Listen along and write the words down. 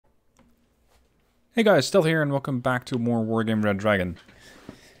Hey guys, Stealth here and welcome back to more Wargame Red Dragon.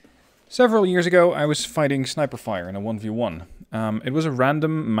 Several years ago I was fighting Sniper Fire in a 1v1. It was a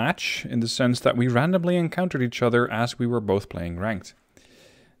random match in the sense that we randomly encountered each other as we were both playing ranked.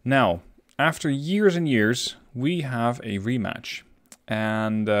 Now, after years and years, we have a rematch.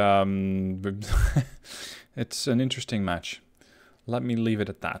 And it's an interesting match. Let me leave it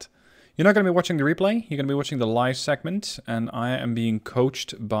at that. You're not going to be watching the replay, you're going to be watching the live segment, and I am being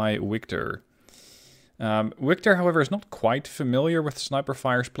coached by Victor. Victor, however, is not quite familiar with Sniper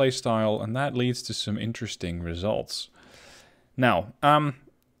Fire's playstyle, and that leads to some interesting results. Now,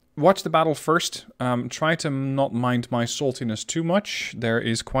 watch the battle first. Try to not mind my saltiness too much. There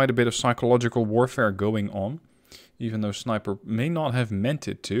is quite a bit of psychological warfare going on, even though Sniper may not have meant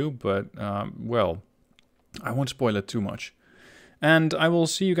it to, but, well, I won't spoil it too much. And I will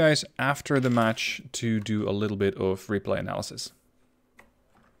see you guys after the match to do a little bit of replay analysis.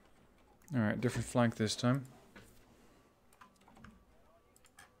 Alright, different flank this time.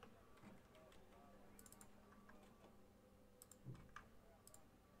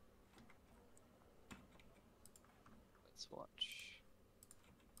 Let's watch.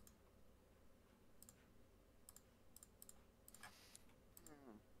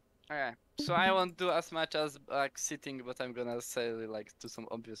 Okay, so I won't do as much as like sitting, but I'm gonna say like do some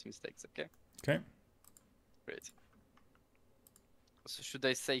obvious mistakes, okay? Okay. Great. So should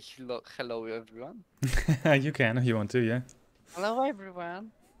I say hello everyone? You can if you want to, yeah. Hello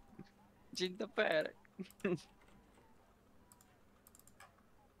everyone. Dzień dobry.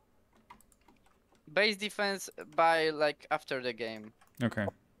 Base defense by like after the game. Okay.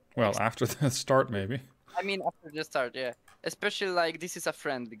 Well, after the start maybe. I mean after the start, yeah. Especially like this is a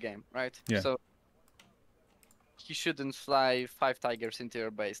friendly game, right? Yeah. So he shouldn't fly 5 tigers into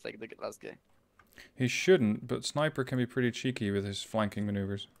your base like the last game. He shouldn't, but Sniper can be pretty cheeky with his flanking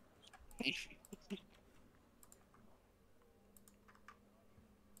maneuvers.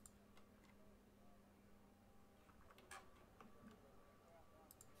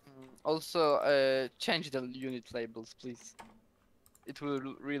 Also, change the unit labels, please. It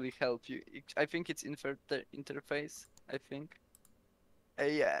will really help you. I think it's interface, I think.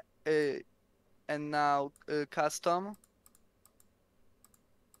 Yeah. And now custom.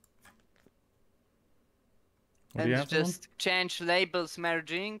 What do you And have them on? just change labels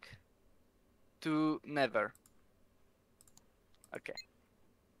merging to never. Okay.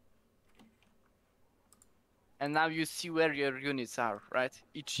 And now you see where your units are, right?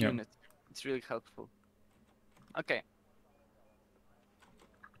 Each Yep. unit. It's really helpful. Okay.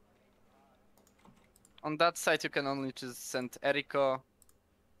 On that side, you can only just send Eriko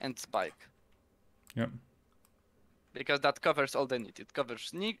and Spike. Yep. Because that covers all they need. It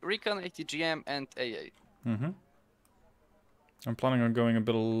covers Recon, ATGM, and AA. Mm-hmm. I'm planning on going a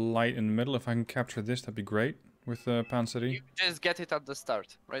bit light in the middle. If I can capture this, that'd be great with Panzer. You just get it at the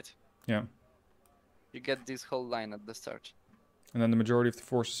start, right? Yeah. You get this whole line at the start. And then the majority of the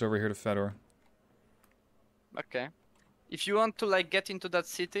forces over here to Fedor. Okay. If you want to like get into that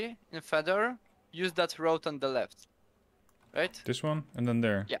city in Fedor, use that road on the left. Right? This one, and then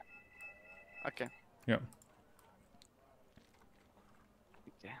there. Yeah. Okay. Yeah.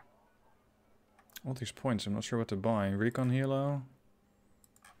 Okay. All these points, I'm not sure what to buy. Recon Helo.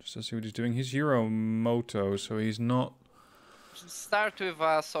 Just to see what he's doing. He's Euro Moto, so he's not... Just start with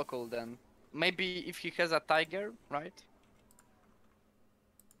a Sokol then. Maybe if he has a Tiger, right?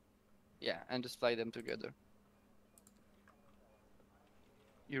 Yeah, and just fly them together.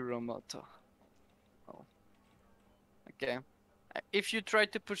 Euromoto. Oh. Okay. If you try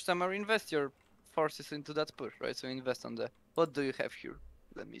to push somewhere, invest your forces into that push, right? So invest on the... What do you have here?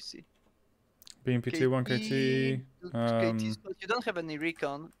 Let me see. BMP-2, 1 KT. You don't have any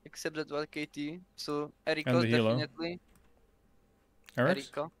recon except that 1 KT. So Eriko And the Helo. definitely. Eric?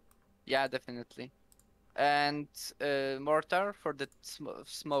 Eriko. Yeah, definitely. And mortar for the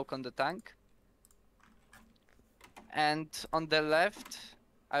smoke on the tank. And on the left,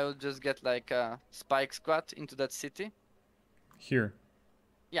 I will just get like a spike squad into that city. Here?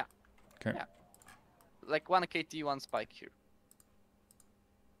 Yeah. Okay. Yeah. Like 1 KT, 1 spike here.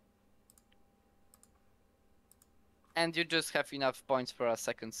 And you just have enough points for a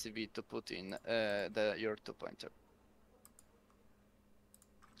second CV to put in your 2-pointer.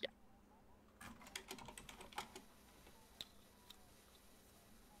 Yeah.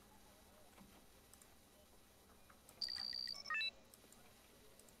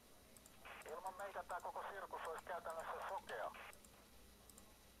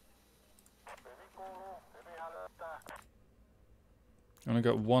 Only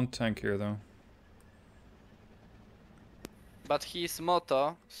got one tank here though. But he's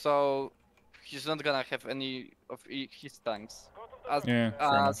moto, so he's not gonna have any of his tanks as Yeah, fair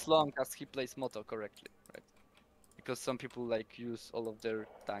enough. as long as he plays Moto correctly, right? Because some people like use all of their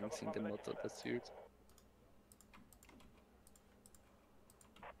tanks in the Moto. That's weird.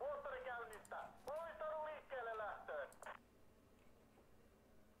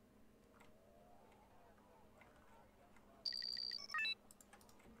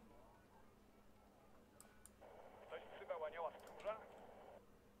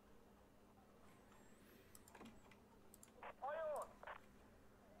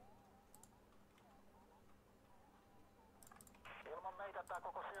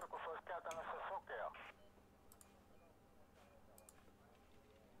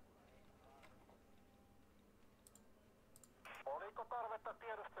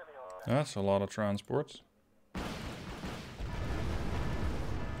 That's a lot of transports.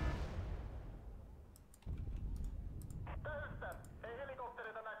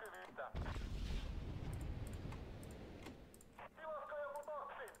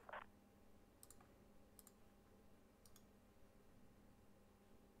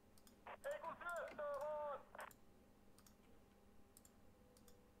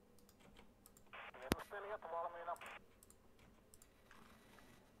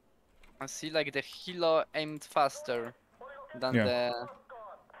 I see like the Hilo aimed faster than Yeah. the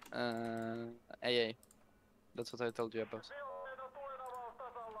AA. That's what I told you about.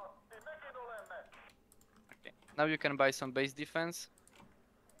 Okay. Now you can buy some base defense.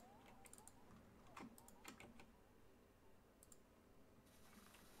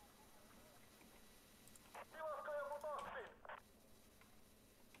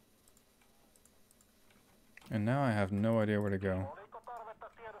 And now I have no idea where to go.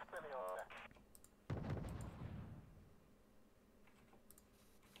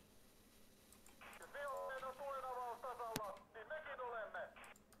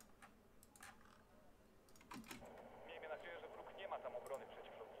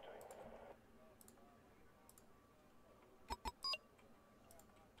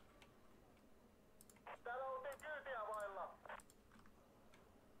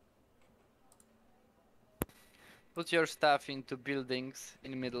 Put your stuff into buildings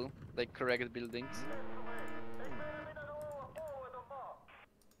in the middle, like correct buildings.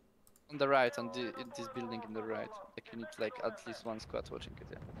 On the right, on this building in the right. Like you need like at least one squad watching it.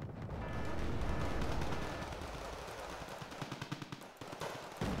 Yeah.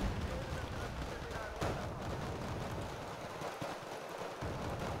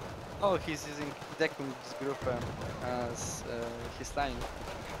 Oh, he's using Deckungsgruppe as his line.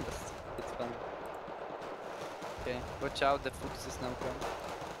 that's fun. Okay, watch out, the Fuentes is now coming.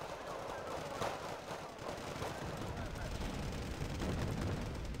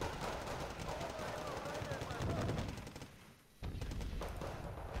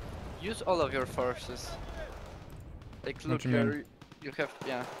 Use all of your forces. Like look, you mean? you have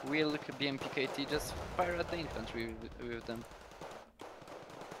wheel, BMPKT, just fire at the infantry with them.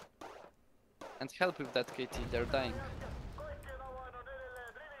 And help with that KT, they're dying.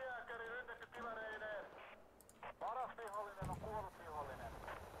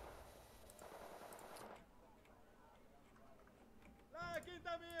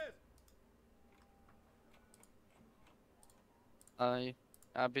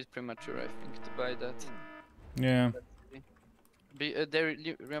 A bit premature, I think, to buy that. Yeah.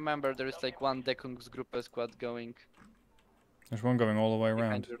 Remember, there is like one Deckungsgruppe squad going There's one going all the way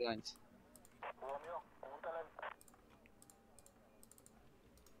behind around. your lines.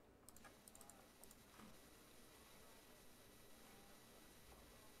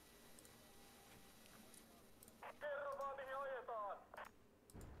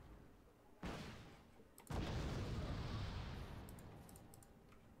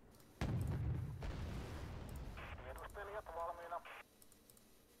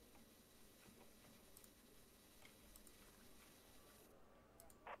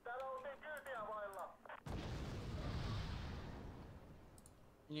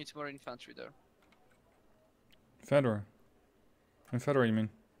 You need more infantry there. Fedora. In Fedora, you mean?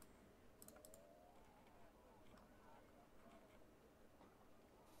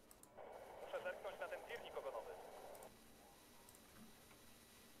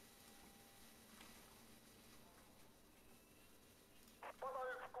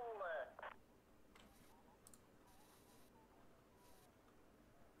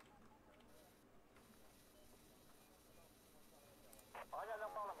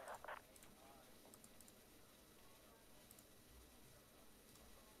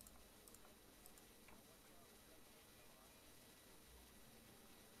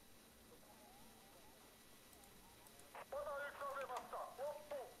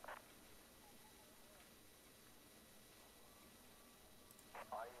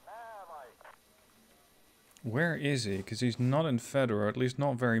 Where is he? Because he's not in Fedor, or at least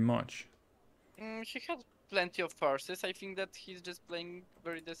not very much. He had plenty of forces. I think that he's just playing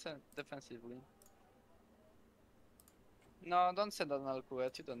very defensively. No, don't send an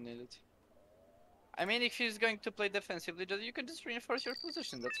Alcuet. You don't need it. I mean, if he's going to play defensively, you can just reinforce your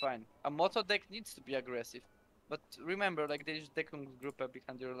position. That's fine. A Moto deck needs to be aggressive. But remember, like, there's Deckungsgruppe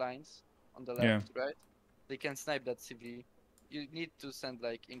behind your lines on the left, right? They can snipe that CV. You need to send,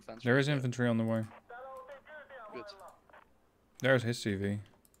 like, infantry. There is infantry on the way. Good. There's his CV.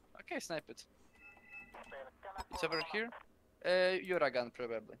 Okay, snipe it. It's over here. Uragan,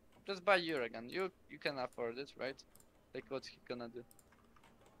 probably. Just buy Uragan. You can afford it, right? Like, what's he gonna do?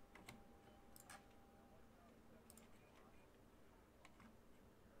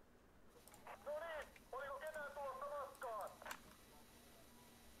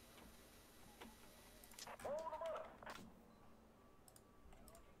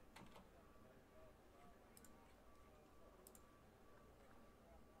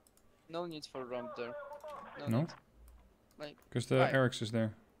 No need for romp there. No? Need. Like, because the why? Eric's is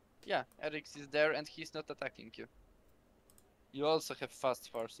there. Yeah, Eric's is there and he's not attacking you. You also have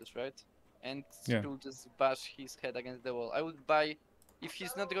fast forces, right? And Yeah. you'll just bash his head against the wall. I would buy, if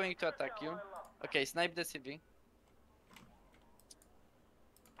he's not going to attack you. Okay, snipe the CV.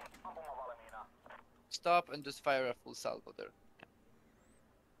 Stop and just fire a full salvo there.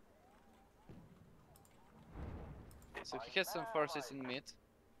 Okay, so he has some forces in mid.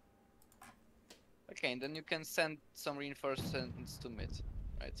 Okay, and then you can send some reinforcements to mid,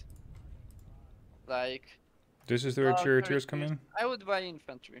 right? Like... This is where charioteers come in? I would buy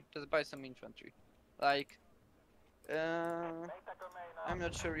infantry. Just buy some infantry. Like... I'm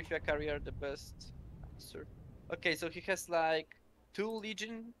not sure if Yakari are the best answer. Okay, so he has like 2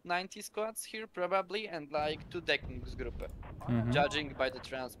 Legion 90 squads here probably, and like 2 Deckungsgruppe. Judging by the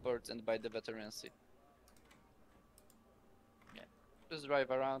transports and by the veterancy. Yeah, just drive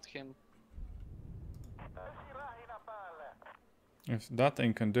around him. If that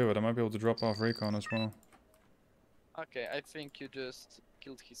thing can do it, I might be able to drop off recon as well. Okay, I think you just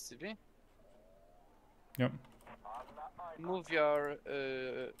killed his CV. Yep. Move your,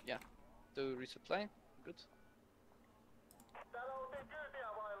 yeah, to resupply. Good.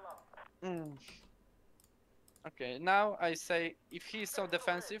 Okay, now I say, if he's so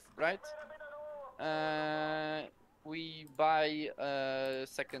defensive, right? We buy a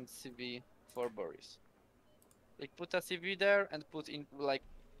second CV for Boris. Like, put a CV there and put in, like,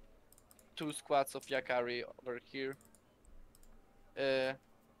 2 squads of Yakari over here.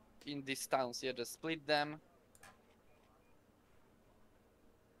 In these towns, yeah, just split them.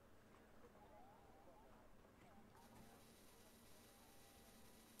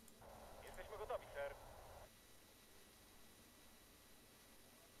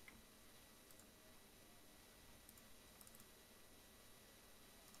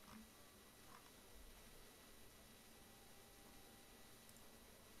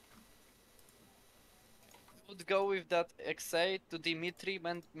 Would go with that XA to Dimitri,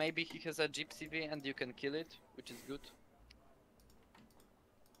 and maybe he has a Jeep CV and you can kill it, which is good.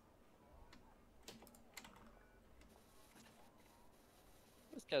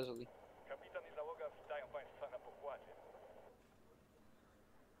 Just casually.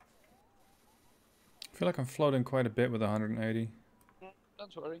 I feel like I'm floating quite a bit with 180.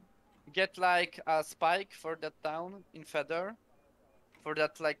 Don't worry. Get like a spike for that town in Fedor. For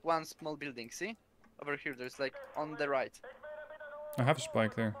that like one small building, see? Over here, there's like on the right. I have a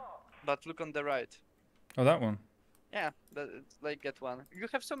spike there. But look on the right. Oh, that one. Yeah, like get one. You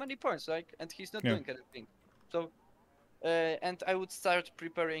have so many points, like, and he's not doing anything. So, and I would start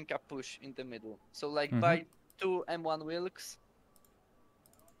preparing a push in the middle. So like buy 2 M1 Wilks.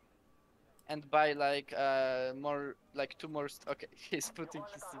 And buy like more, like 2 more. Okay, he's putting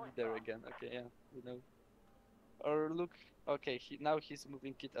his CV there again. Okay, yeah, you know. Or look, okay, now he's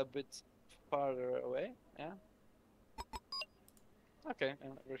moving it a bit farther away. Yeah. Okay,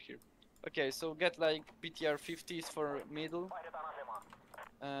 we're here. Okay, so get like BTR 50s for middle.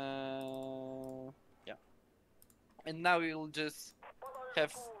 Yeah. And now you'll just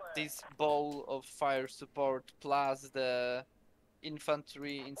have this ball of fire support plus the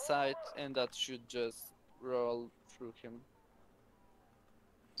infantry inside, and that should just roll through him.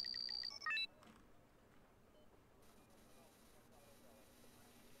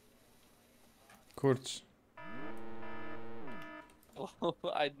 Kurz. Oh,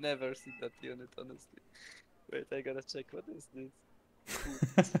 I'd never see that unit, honestly. Wait, I gotta check. What is this?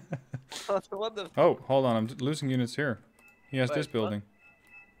 What the? Oh, hold on. I'm losing units here. He has this Wait, building.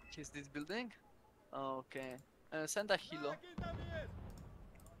 Is this building? Okay. Send a hilo.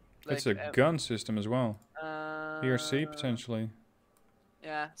 It's a gun system as well. ERC potentially.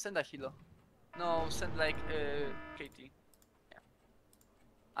 Yeah, send a hilo. No, send like KT. Yeah.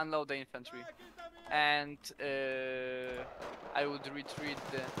 Unload the infantry. And I would retreat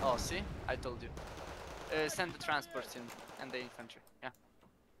the... Oh, see? I told you. Send the transports in and the infantry. Yeah.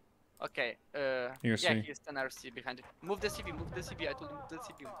 Okay. ERC. Yeah, he's an RC behind it. Move the CV, move the CV. I told you move the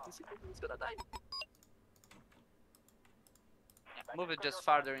CV. Move the CV. He's gonna die. Yeah, move it just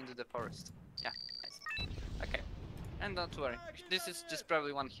farther into the forest. Yeah, nice. Okay. And don't worry. This is just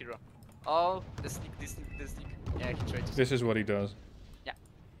probably one hero. Oh, the sneak, the sneak, the sneak. Yeah, he tried to... This is what he does. Yeah.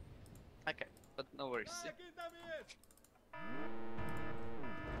 Okay, but no worries. See?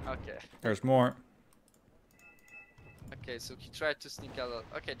 Okay. There's more. Okay, so he tried to sneak out.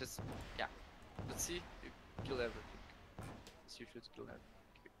 Okay, just... Yeah. Let's see. You kill everything. So you should kill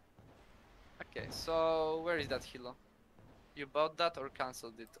everything. Okay, so where is that hilo? You bought that or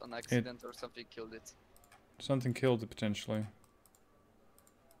cancelled it on accident or something killed it? Something killed it potentially.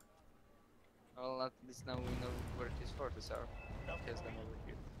 Well, at least now we know where his forces are. He has them over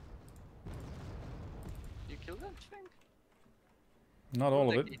here. You killed them, Chung? Not all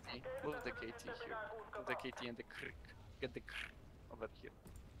of it. Move the KT here. Move the KT and the krick. Get the krick over here.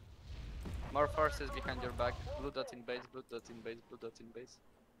 More forces behind your back. Blue dot in base, blue dot in base, blue dot in base.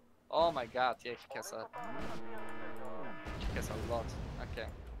 Oh my god, yeah, he has a lot. Okay.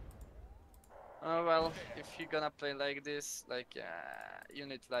 Oh well, if you're gonna play like this, like you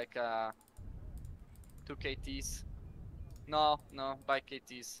need like 2 KTs. No, buy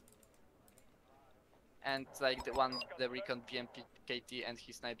KTs. And like the recon PMP KT and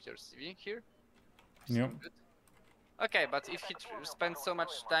he sniped your CV here. Yep. Okay, but if he spends so much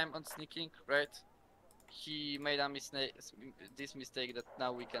time on sneaking, right? He made a mistake, this mistake that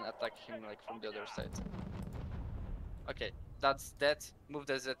now we can attack him like from the other side. Okay, that's that. Move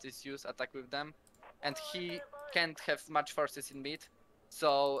the ZSUs, attack with them. And he can't have much forces in mid.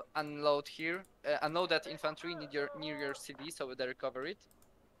 So unload here. Unload that infantry near your CV so they recover it.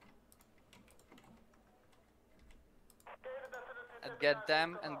 And get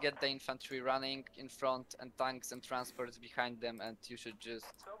them and get the infantry running in front and tanks and transports behind them, and you should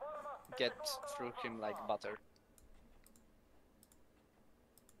just get through him like butter.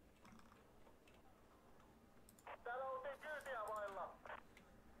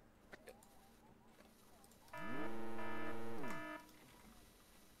 Okay.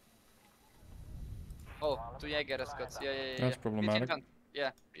 Oh, 2 Jäger Scots. Yeah. That's problematic.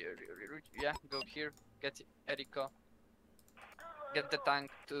 Yeah, go here, get Eriko. Get the tank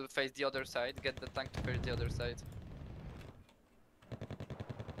to face the other side, get the tank to face the other side.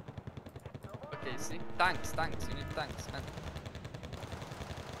 Okay, see? Tanks, you need tanks, man.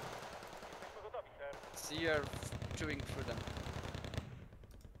 See, you're chewing through them.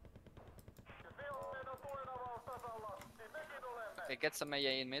 Okay, get some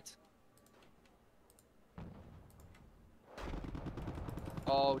AA in mid.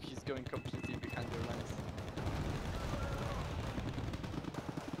 Oh, he's going completely behind your lines.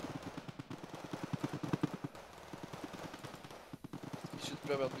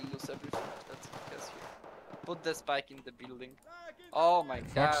 Probably lose everything that he has here. Put the spike in the building. Oh my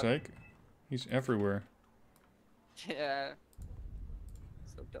god. Fuck's sake. He's everywhere. Yeah.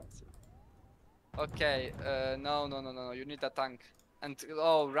 So that's it. Okay, no. You need a tank. And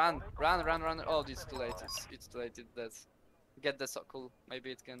oh, run. Oh, it's too late. It's too late. It's dead. Get the Sokol.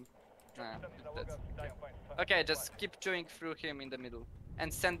 Maybe it can. Nah, it's dead. Okay, just keep chewing through him in the middle.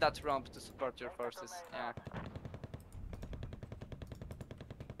 And send that romp to support your forces. Yeah.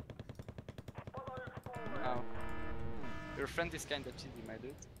 Oh. Your friend is kinda cheesy, my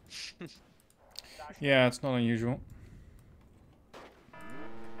dude. Yeah, it's not unusual.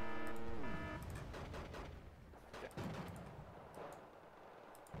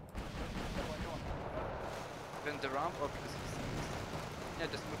 Then the ramp or because he's... Yeah,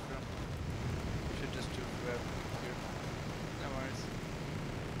 just move the ramp. You should just do whoever here. No worries.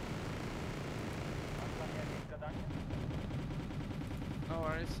 No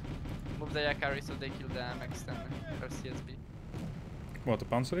worries. Move the Yakari so they kill the MX and RCSB. What, the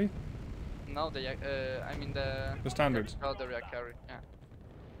Panzeri? No, I mean the standards. Oh, the Yakari, yeah.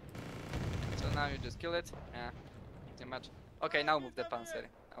 So now you just kill it, yeah. Pretty much. Okay, now move the Panzeri.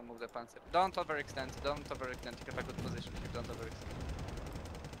 Now move the Panzeri. Don't overextend, You have a good position here, don't overextend.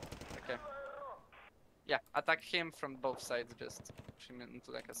 Okay. Yeah, attack him from both sides, just push him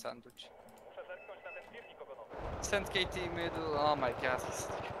into like a sandwich. Send KT middle, oh my god.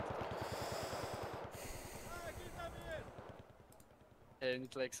 You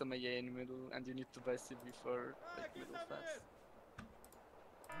need like some AA in the middle, and you need to buy CV for like middle fast.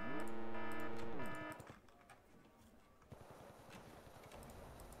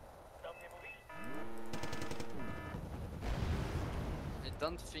 I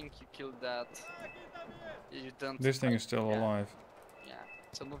don't think you killed that. You don't. This thing is still yeah. alive. Yeah.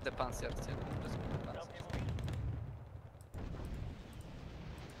 So move the panzers. Yeah. Just move the panzers.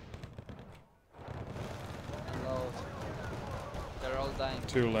 Load. They're all dying.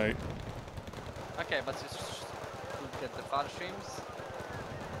 Too late. Okay, but you should get the far streams.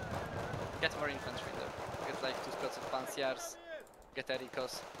 Get more infantry there. Get like 2 squads of panzers. Get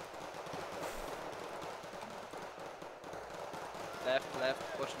Ericos.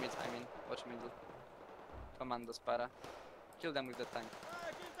 Left. Watch mid. Watch middle. Commandos para. Kill them with the tank.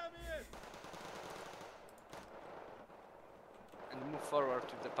 And move forward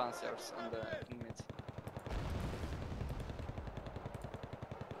with the panzers on the mid.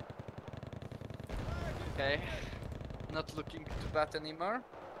 Okay. Not looking too bad anymore.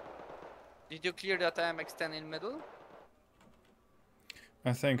 Did you clear that IMX-10 in middle?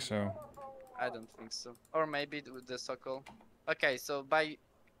 I think so. I don't think so. Or maybe with the Sokol. Okay, so by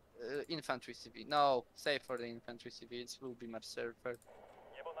infantry CV. No, save for the infantry CV. It will be much safer.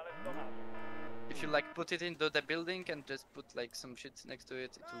 If you like put it into the building and just put like some shit next to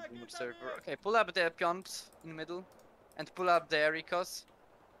it, it will be much safer. Okay, pull up the pions in middle, and pull up the Ericos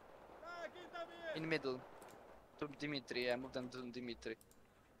in middle to Dimitri. Yeah, move them to Dimitri.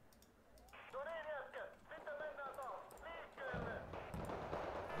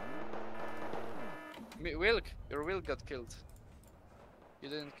 Wilk, your Wilk got killed. You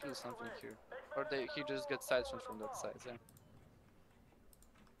didn't kill something here. Or he just got sidetracked from that side, yeah.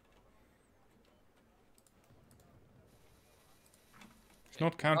 It's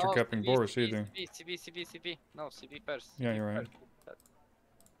not counter-capping Boris either. CV. No, CV first. Yeah, you're right.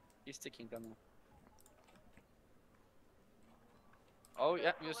 He's sticking on him. Oh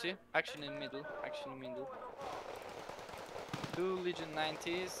yeah, you see? Action in middle. 2 Legion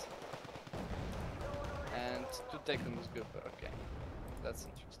 90s. And 2 Decon Grouper, okay. That's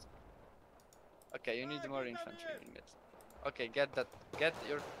interesting. Okay, you need more infantry in mid. Okay, get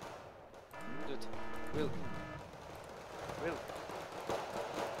your... Dude, Will.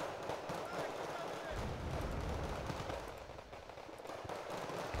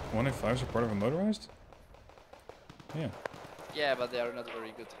 185s are part of a motorized? Yeah. Yeah, but they are not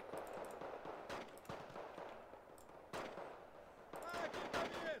very good.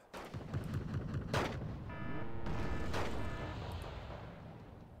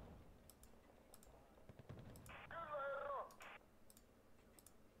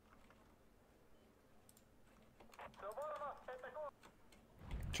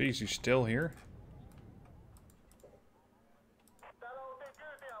 Jeez, he's still here?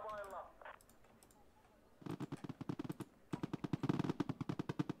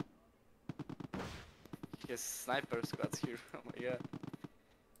 He has sniper squads here, oh my god.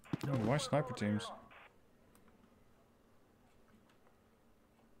 Oh, why sniper teams?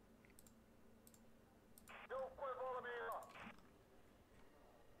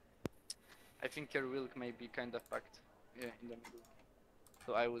 I think your Wilk may be kind of fucked. Yeah, in the middle.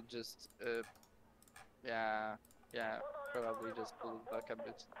 So I would just, yeah, probably just pull it back a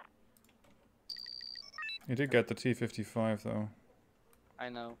bit. You did get the T-55 though. I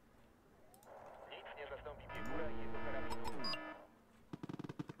know.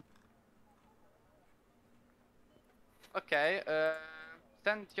 Okay,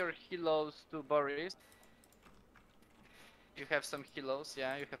 send your helos to Boris. You have some helos,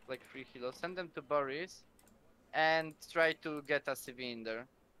 yeah, you have like 3 helos. Send them to Boris and try to get a CV in there.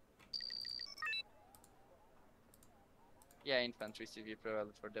 Yeah, infantry CV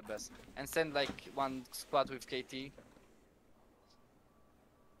probably for the best. And send like 1 squad with KT.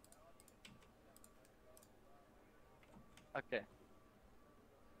 Okay.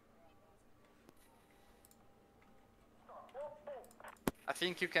 I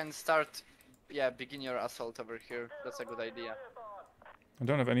think you can start, yeah, begin your assault over here. That's a good idea. I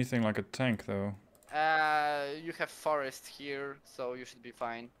don't have anything like a tank though. You have forest here, so you should be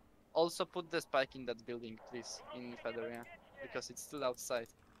fine. Also put the spike in that building, please, in Federia, because it's still outside.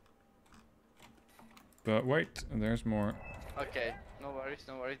 But wait, there's more. Okay, no worries,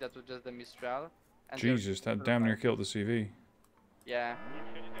 that was just the Mistral. And Jesus, that damn near killed the CV. Yeah.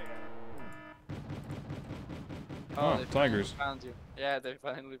 Oh, they tigers. found you. Yeah, they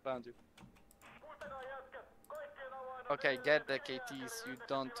finally found you. Okay, get the KTs. You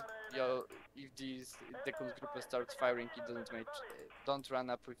don't, if the group starts firing, it doesn't make. Don't run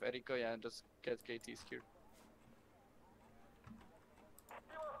up with Eriko. Yeah, just get KTs here.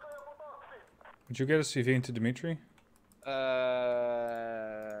 Did you get a CV into Dimitri?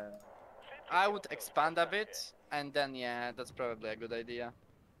 would expand a bit, and then yeah, that's probably a good idea.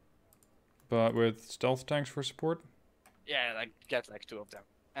 But with stealth tanks for support? Yeah, like get like 2 of them,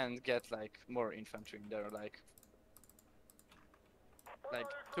 and get like more infantry in there, like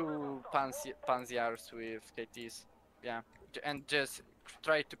 2 panzers with KTs. Yeah, and just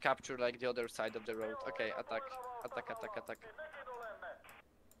try to capture like the other side of the road. Okay, attack, attack, attack, attack.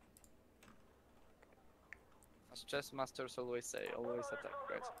 As chess masters always say, always attack,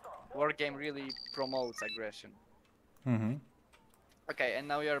 right? Wargame really promotes aggression. Mm-hmm. Okay, and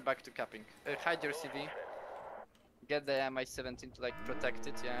now you're back to capping. Hide your CV. Get the Mi-17 to like protect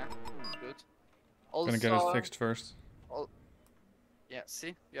it, yeah. Good. Also, Gonna get it fixed first. Yeah,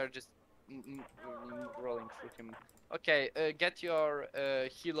 see? You're just rolling through him. Okay, get your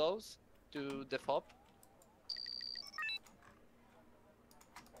helos to the FOB.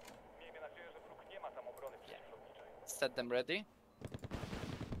 Set them ready.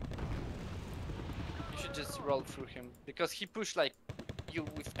 You should just roll through him because he pushed like you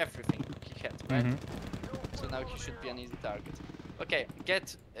with everything he had, right? So now he should be an easy target. Okay,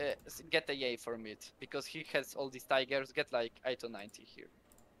 get a yay from it because he has all these tigers. Get like ITO 90 here,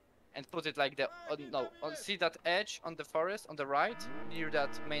 and put it like the see that edge on the forest on the right near that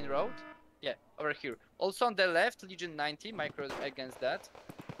main road. Yeah, over here. Also on the left, Legion 90 micro against that.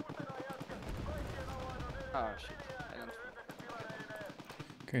 Oh shit. I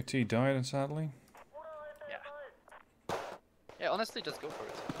don't... KT died, sadly. Yeah. Yeah, honestly, just go for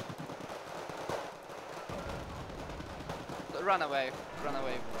it. Run away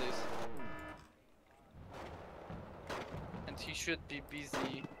with this. And he should be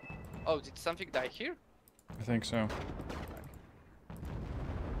busy. Oh, did something die here? I think so.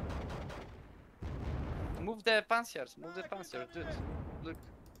 Move the panzers, dude. Look,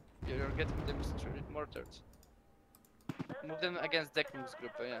 you're getting them destroyed mortars. Move them against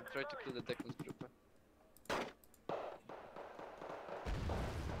Deckungsgruppe, yeah. Try to kill the Deckungsgruppe.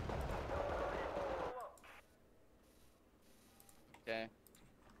 Okay.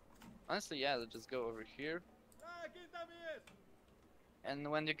 Honestly, yeah, let's just go over here. And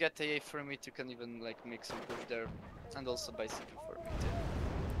when you get AA for me, you can even like make some push there, and also by CP for me too.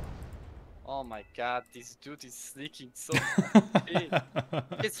 Oh my god, this dude is sneaking so much.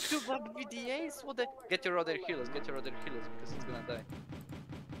 It's 2 bug VDAs? What the? Get your other healers, because he's gonna die.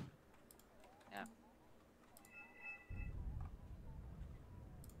 Yeah.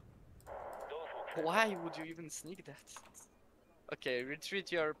 Why would you even sneak that? Okay,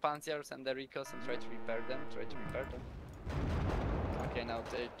 retreat your panzers and the recos and try to repair them. Okay, now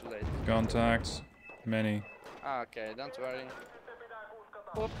too late. Contacts. Many. Okay, don't worry.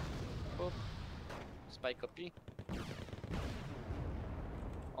 Boop. Boop. Spy copy.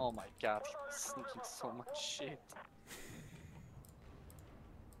 Oh my god, he's sneaking so much shit.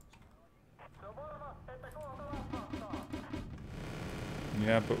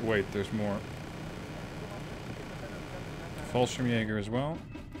 Yeah, but wait, there's more. Fallschirmjäger as well.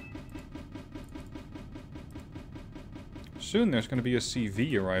 Soon there's going to be a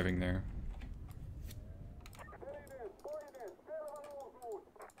CV arriving there.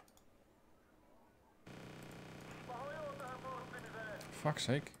 Fuck's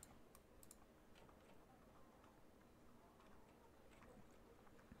sake.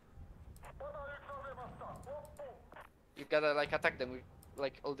 You gotta like attack them with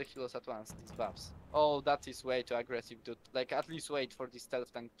like all the heroes at once, these buffs. Oh, that is way too aggressive, dude. Like at least wait for this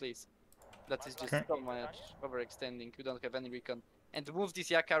stealth tank, please. That is just so much overextending. You don't have any recon. And move this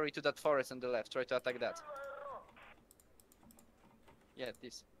Yakari to that forest on the left. Try to attack that. Yeah,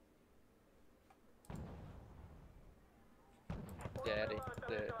 this. Yeah,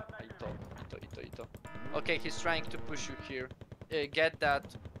 the Ito. Okay, he's trying to push you here. Get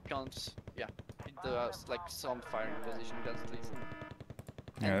that counts. Yeah, it does like some firing position, guns, please.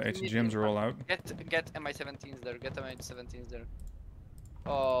 Yeah, the HGMs are all out. Get Mi-17s there. Get Mi-17s there.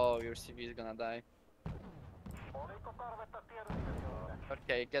 Oh, your CV is gonna die.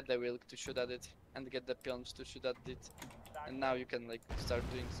 Okay, get the Wilk to shoot at it, and get the Pions to shoot at it. And now you can like start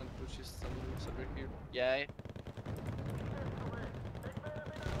doing some pushes, some moves over here. Yeah.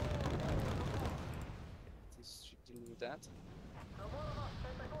 This should deal with that.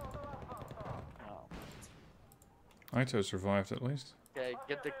 Oh. Ito survived at least. Okay,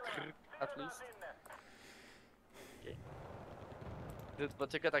 get the Krk at least. Okay. Dude,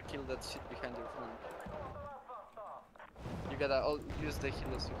 but you gotta kill that shit behind your flank. You gotta use the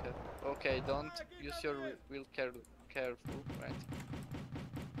healers you have. Okay, don't use your will careful, right?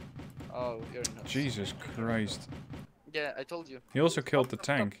 Oh, you're not. Jesus Christ. Yeah, I told you. He also killed the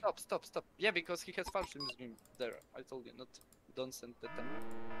tank. Stop. Yeah, because he has Fallschirmjäger there. I told you, don't send the tank.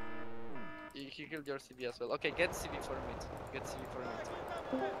 He killed your CV as well. Okay, get CV for mid. Get CV for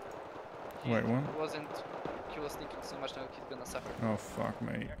mid. Wait, what? He was thinking so much now he's gonna suffer. Oh fuck,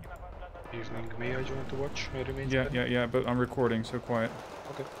 mate. Evening, me. I do want to watch. I remain. Yeah, but I'm recording, so quiet.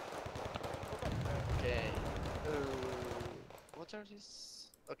 Okay. Okay. What are these?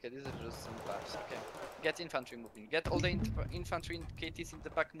 Okay, these are just some buffs. Okay. Get infantry moving. Get all the infantry and KTs in the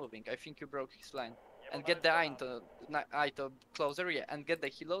back moving. I think you broke his line. And get the Aito closer, yeah. And get the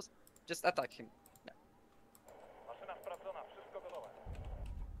helos. Just attack him. Yeah.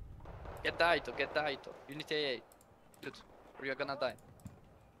 Get the Aito. Unity AA. Good. Or you're gonna die.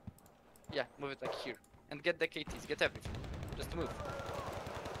 Yeah, move it like here. And get the KTs, get everything. Just move.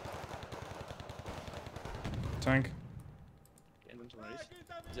 Tank. Okay, don't worry.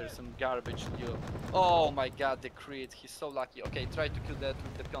 There's some garbage deal. Oh my god, the crit, he's so lucky. Okay, try to kill that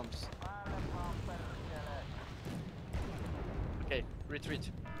with the comps. Okay, retreat.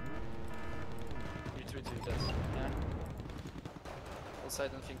 Retreat with us, yeah. Also, I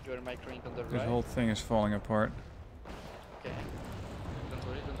don't think you are microing on the right. This whole thing is falling apart. Okay. Don't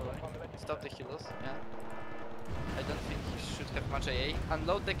worry. Stop the healers, yeah. I don't think he should have much AA.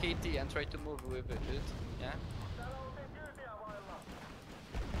 Unload the KT and try to move with it, yeah.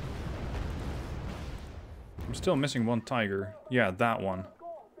 I'm still missing one tiger. Yeah, that one.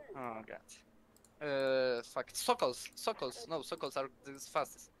 Oh god. Fuck. Sokols. No, Sokols are the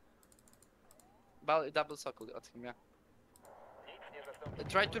fastest. Double Sokol at him, yeah.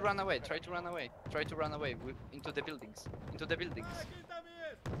 Try to run away. Into the buildings.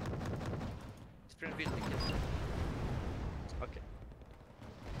 Sprint building, yes. Okay.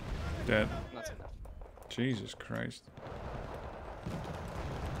 Dead. Not enough. Jesus Christ.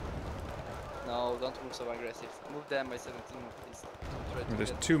 No, don't move so aggressive. Move them by 17, please.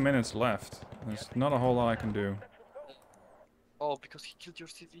 There's 2 minutes left. There's not a whole lot I can do. Oh, because he killed your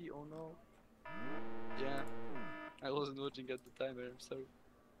CV. Oh no. Yeah. I wasn't watching at the time. I'm sorry.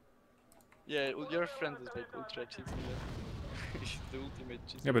 Yeah, your friend is like ultra cheating. He's the ultimate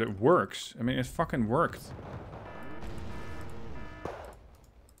cheater. Yeah, but it works. I mean, it fucking worked.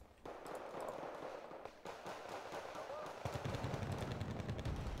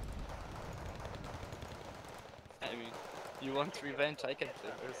 I mean, you want revenge? I can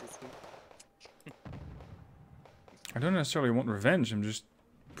play versus him. I don't necessarily want revenge. I'm just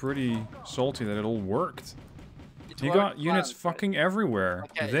pretty salty that it all worked. You It got worked units once, fucking everywhere.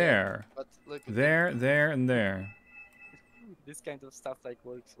 Okay, there. Yeah, but look, There, and there. this kind of stuff like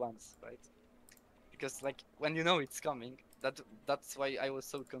works once, right? Because like when you know it's coming, that's why I was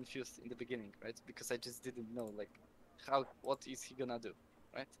so confused in the beginning, right? Because I just didn't know like what is he gonna do,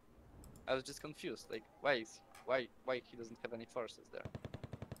 right? I was just confused, like why he doesn't have any forces there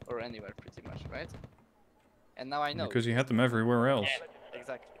or anywhere pretty much, right? And now I know. Because he had them everywhere else.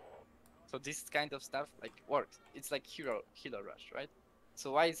 Exactly. So this kind of stuff like works. It's like healer rush, right?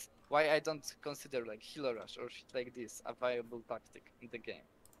 So why I don't consider like healer rush or shit like this a viable tactic in the game?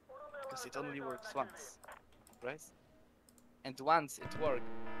 Because it only works once, right? And once it worked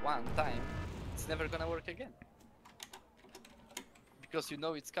one time, it's never gonna work again. Because you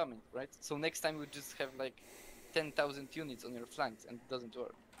know it's coming, right? So next time you just have like 10,000 units on your flanks and it doesn't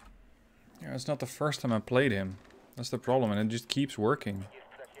work. Yeah, it's not the first time I played him. That's the problem, and it just keeps working.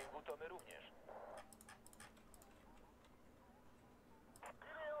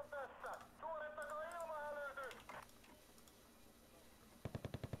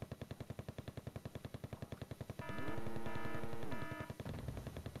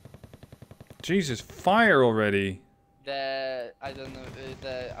 Jesus, fire already! I don't know,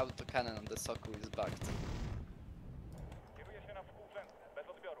 the autocannon on the Soku is bugged.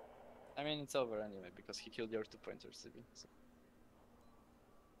 I mean, it's over anyway, because he killed your 2-pointers, CV. So.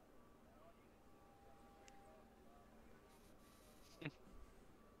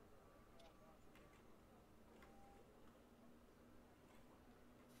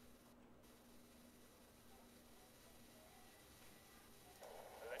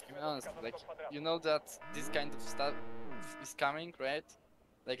 To be honest, like, you know that this kind of stuff is coming, right?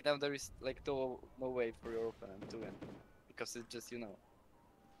 Like, now there is, like, no way for your opponent to win. Because it's just, you know,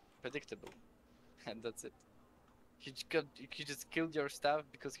 predictable. And that's it. He just killed your stuff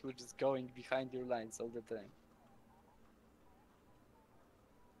because he was just going behind your lines all the time.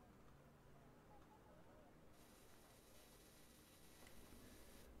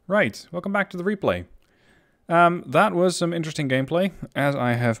 Right, welcome back to the replay. That was some interesting gameplay. As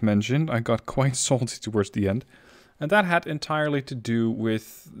I have mentioned, I got quite salty towards the end. And that had entirely to do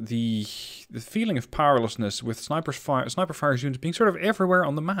with the feeling of powerlessness with Sniper Fire's units being sort of everywhere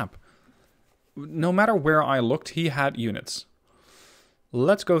on the map. No matter where I looked, he had units.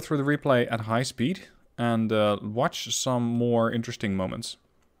 let's go through the replay at high speed and watch some more interesting moments.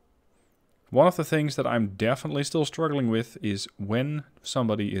 One of the things that I'm definitely still struggling with is when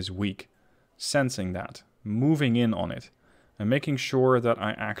somebody is weak. Sensing that, moving in on it, and making sure that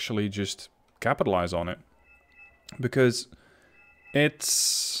I actually just capitalize on it. Because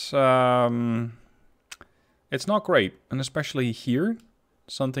it's not great, and especially here,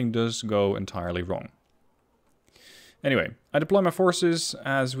 something does go entirely wrong. Anyway, I deploy my forces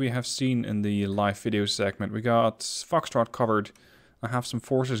as we have seen in the live video segment. We got Foxtrot covered. I have some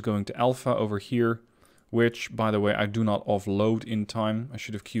forces going to Alpha over here, which, by the way, I do not offload in time. I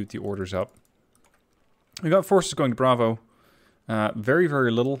should have queued the orders up. We got forces going to Bravo. Very,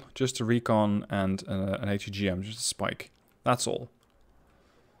 very little, just a recon and an ATGM, just a spike. That's all.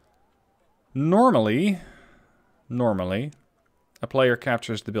 Normally, a player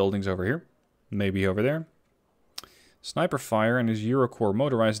captures the buildings over here, maybe over there. Sniper fire and his Eurocorps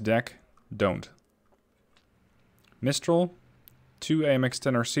motorized deck don't. Mistral, 2 AMX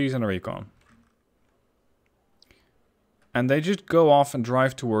 10RCs and a recon. And they just go off and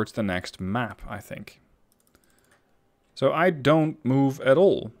drive towards the next map, I think. So I don't move at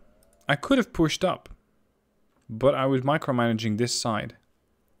all. I could have pushed up, but I was micromanaging this side.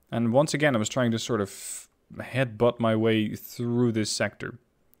 And once again, I was trying to sort of headbutt my way through this sector.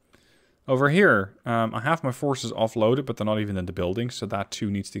 Over here, I have my forces offloaded, but they're not even in the building, so that too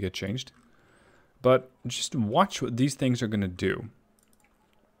needs to get changed. But just watch what these things are going to do.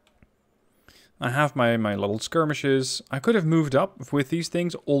 I have my little skirmishes. I could have moved up with these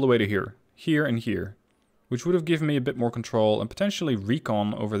things all the way to here. Here and here. Which would have given me a bit more control and potentially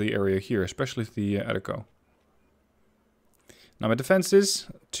recon over the area here, especially the Eriko. Now my defenses,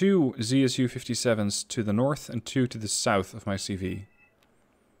 2 ZSU-57s to the north and 2 to the south of my CV.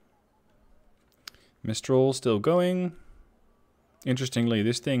 Mistral still going. Interestingly,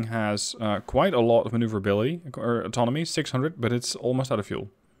 this thing has quite a lot of maneuverability, or autonomy, 600, but it's almost out of fuel.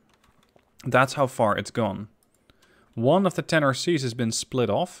 That's how far it's gone. One of the 10 RCs has been split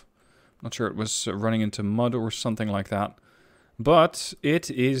off. Not sure it was running into mud or something like that. But it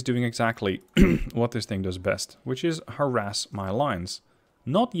is doing exactly what this thing does best, which is harass my lines.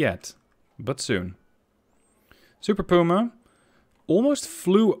 Not yet, but soon. Super Puma almost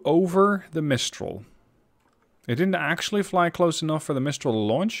flew over the Mistral. It didn't actually fly close enough for the Mistral to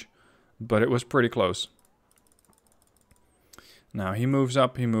launch, but it was pretty close. Now he moves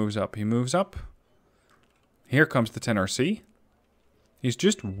up, he moves up, he moves up. Here comes the 10RC. He's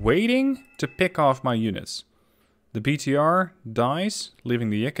just waiting to pick off my units. The BTR dies, leaving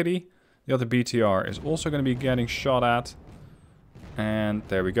the Yickety. The other BTR is also going to be getting shot at. And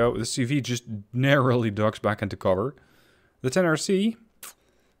there we go. The CV just narrowly ducks back into cover. The 10RC,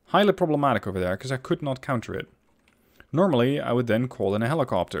 highly problematic over there, because I could not counter it. Normally, I would then call in a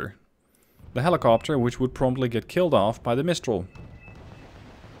helicopter. The helicopter, which would promptly get killed off by the Mistral.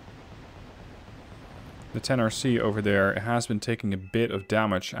 The 10RC over there has been taking a bit of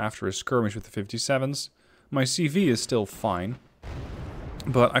damage after a skirmish with the 57s. My CV is still fine.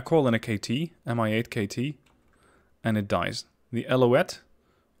 But I call in a KT, Mi-8 KT, and it dies. The Alouette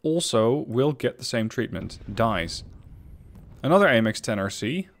also will get the same treatment, dies. Another AMX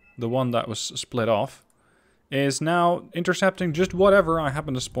 10RC, the one that was split off, is now intercepting just whatever I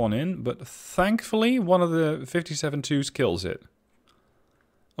happen to spawn in, but thankfully one of the 57-2s kills it.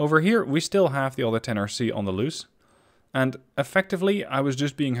 Over here, we still have the other 10RC on the loose, and effectively, I was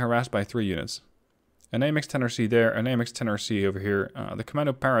just being harassed by 3 units. An AMX 10RC there, an AMX 10RC over here. The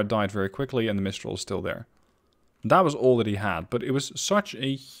Commando Para died very quickly, and the Mistral is still there. That was all that he had, but it was such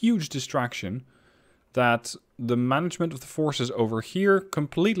a huge distraction that the management of the forces over here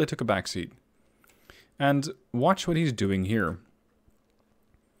completely took a backseat. And watch what he's doing here.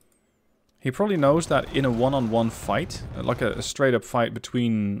 He probably knows that in a one-on-one fight, like a straight-up fight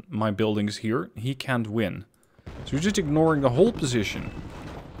between my buildings here, he can't win. So he's just ignoring the whole position.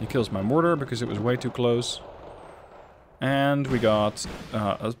 He kills my mortar because it was way too close. And we got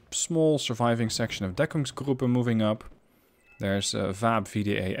a small surviving section of Deckungsgruppe moving up. There's VAB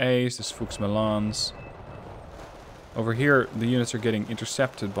VDAAs, there's Fuchs Melans. Over here, the units are getting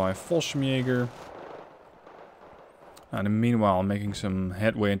intercepted by Fallschirmjäger. And meanwhile, making some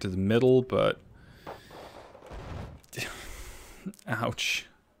headway into the middle, but... Ouch.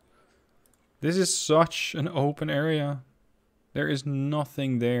 This is such an open area. There is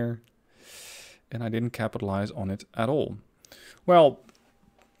nothing there. And I didn't capitalize on it at all. Well,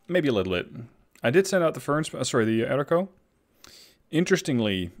 maybe a little bit. I did send out the the Eriko.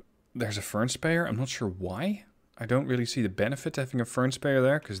 Interestingly, there's a Fern Speyer. I'm not sure why. I don't really see the benefit to having a Fern Speyer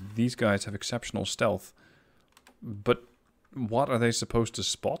there, because these guys have exceptional stealth. But what are they supposed to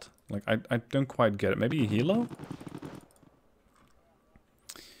spot? Like, I don't quite get it. Maybe a helo?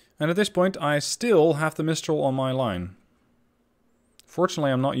 And at this point, I still have the Mistral on my line.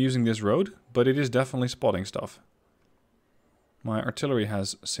 Fortunately, I'm not using this road, but it is definitely spotting stuff. My artillery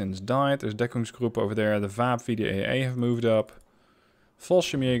has since died. There's Deckungsgruppe over there. The VAB VDAA have moved up.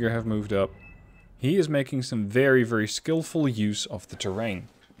 Fallschirmjäger have moved up. He is making some very, very skillful use of the terrain.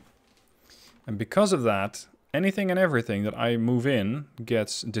 And because of that, anything and everything that I move in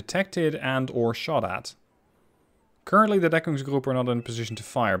gets detected and or shot at. Currently the Deckungsgruppe are not in a position to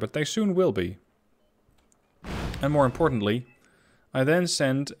fire, but they soon will be. And more importantly, I then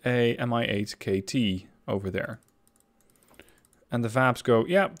send a Mi-8 KT over there. And the VABs go,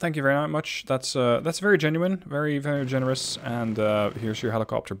 yeah, thank you very much. That's very genuine, very, very generous. And here's your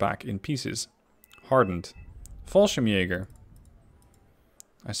helicopter back in pieces. Hardened. Fallschirmjäger.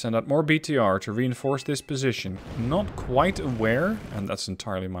 I send out more BTR to reinforce this position. Not quite aware, and that's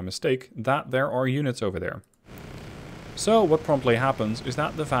entirely my mistake, that there are units over there. So what promptly happens is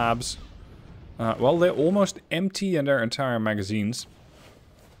that the VABs, well, they almost empty their entire magazines.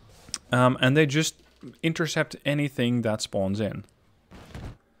 And they just intercept anything that spawns in.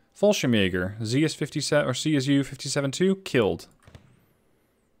 Fallschirmjäger, ZS57 or CSU 57-2, killed.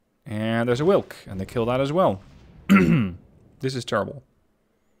 And there's a Wilk, and they kill that as well. This is terrible.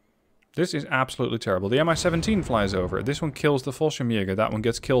 This is absolutely terrible. The Mi-17 flies over. This one kills the Fallschirmjäger. That one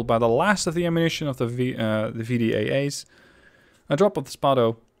gets killed by the last of the ammunition of the VDAAs. A drop of the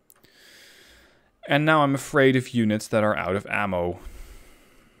Spado. And now I'm afraid of units that are out of ammo.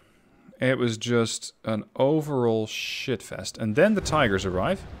 It was just an overall shitfest. And then the Tigers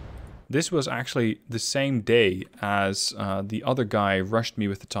arrive. This was actually the same day as the other guy rushed me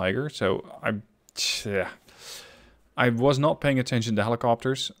with the Tiger. So I was not paying attention to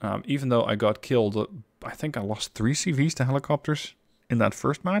helicopters. Even though I got killed, I think I lost 3 CVs to helicopters in that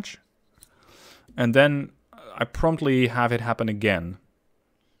first match. And then I promptly have it happen again.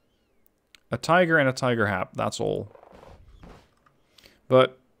 A Tiger and a Tiger Hap, that's all.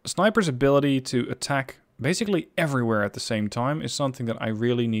 But Sniper's ability to attack basically everywhere at the same time is something that I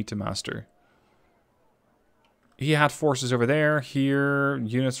really need to master. He had forces over there, here,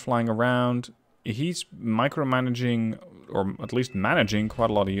 units flying around. He's micromanaging, or at least managing,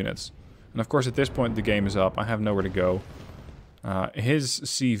 quite a lot of units. And of course at this point the game is up, I have nowhere to go. His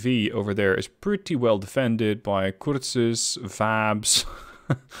CV over there is pretty well defended by Kurzes, Vabs,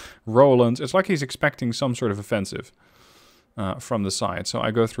 Rolands. It's like he's expecting some sort of offensive from the side. So I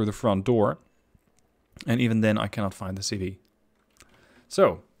go through the front door. And even then I cannot find the CV.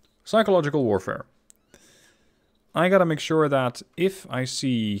 So, psychological warfare. I gotta make sure that if I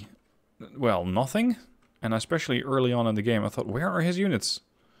see, well, nothing, and especially early on in the game, I thought, where are his units?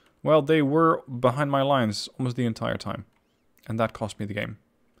 Well, they were behind my lines almost the entire time. And that cost me the game.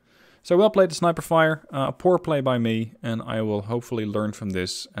 So well played the sniper fire, poor play by me, and I will hopefully learn from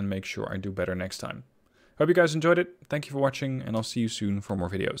this and make sure I do better next time. Hope you guys enjoyed it, thank you for watching, and I'll see you soon for more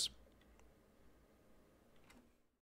videos.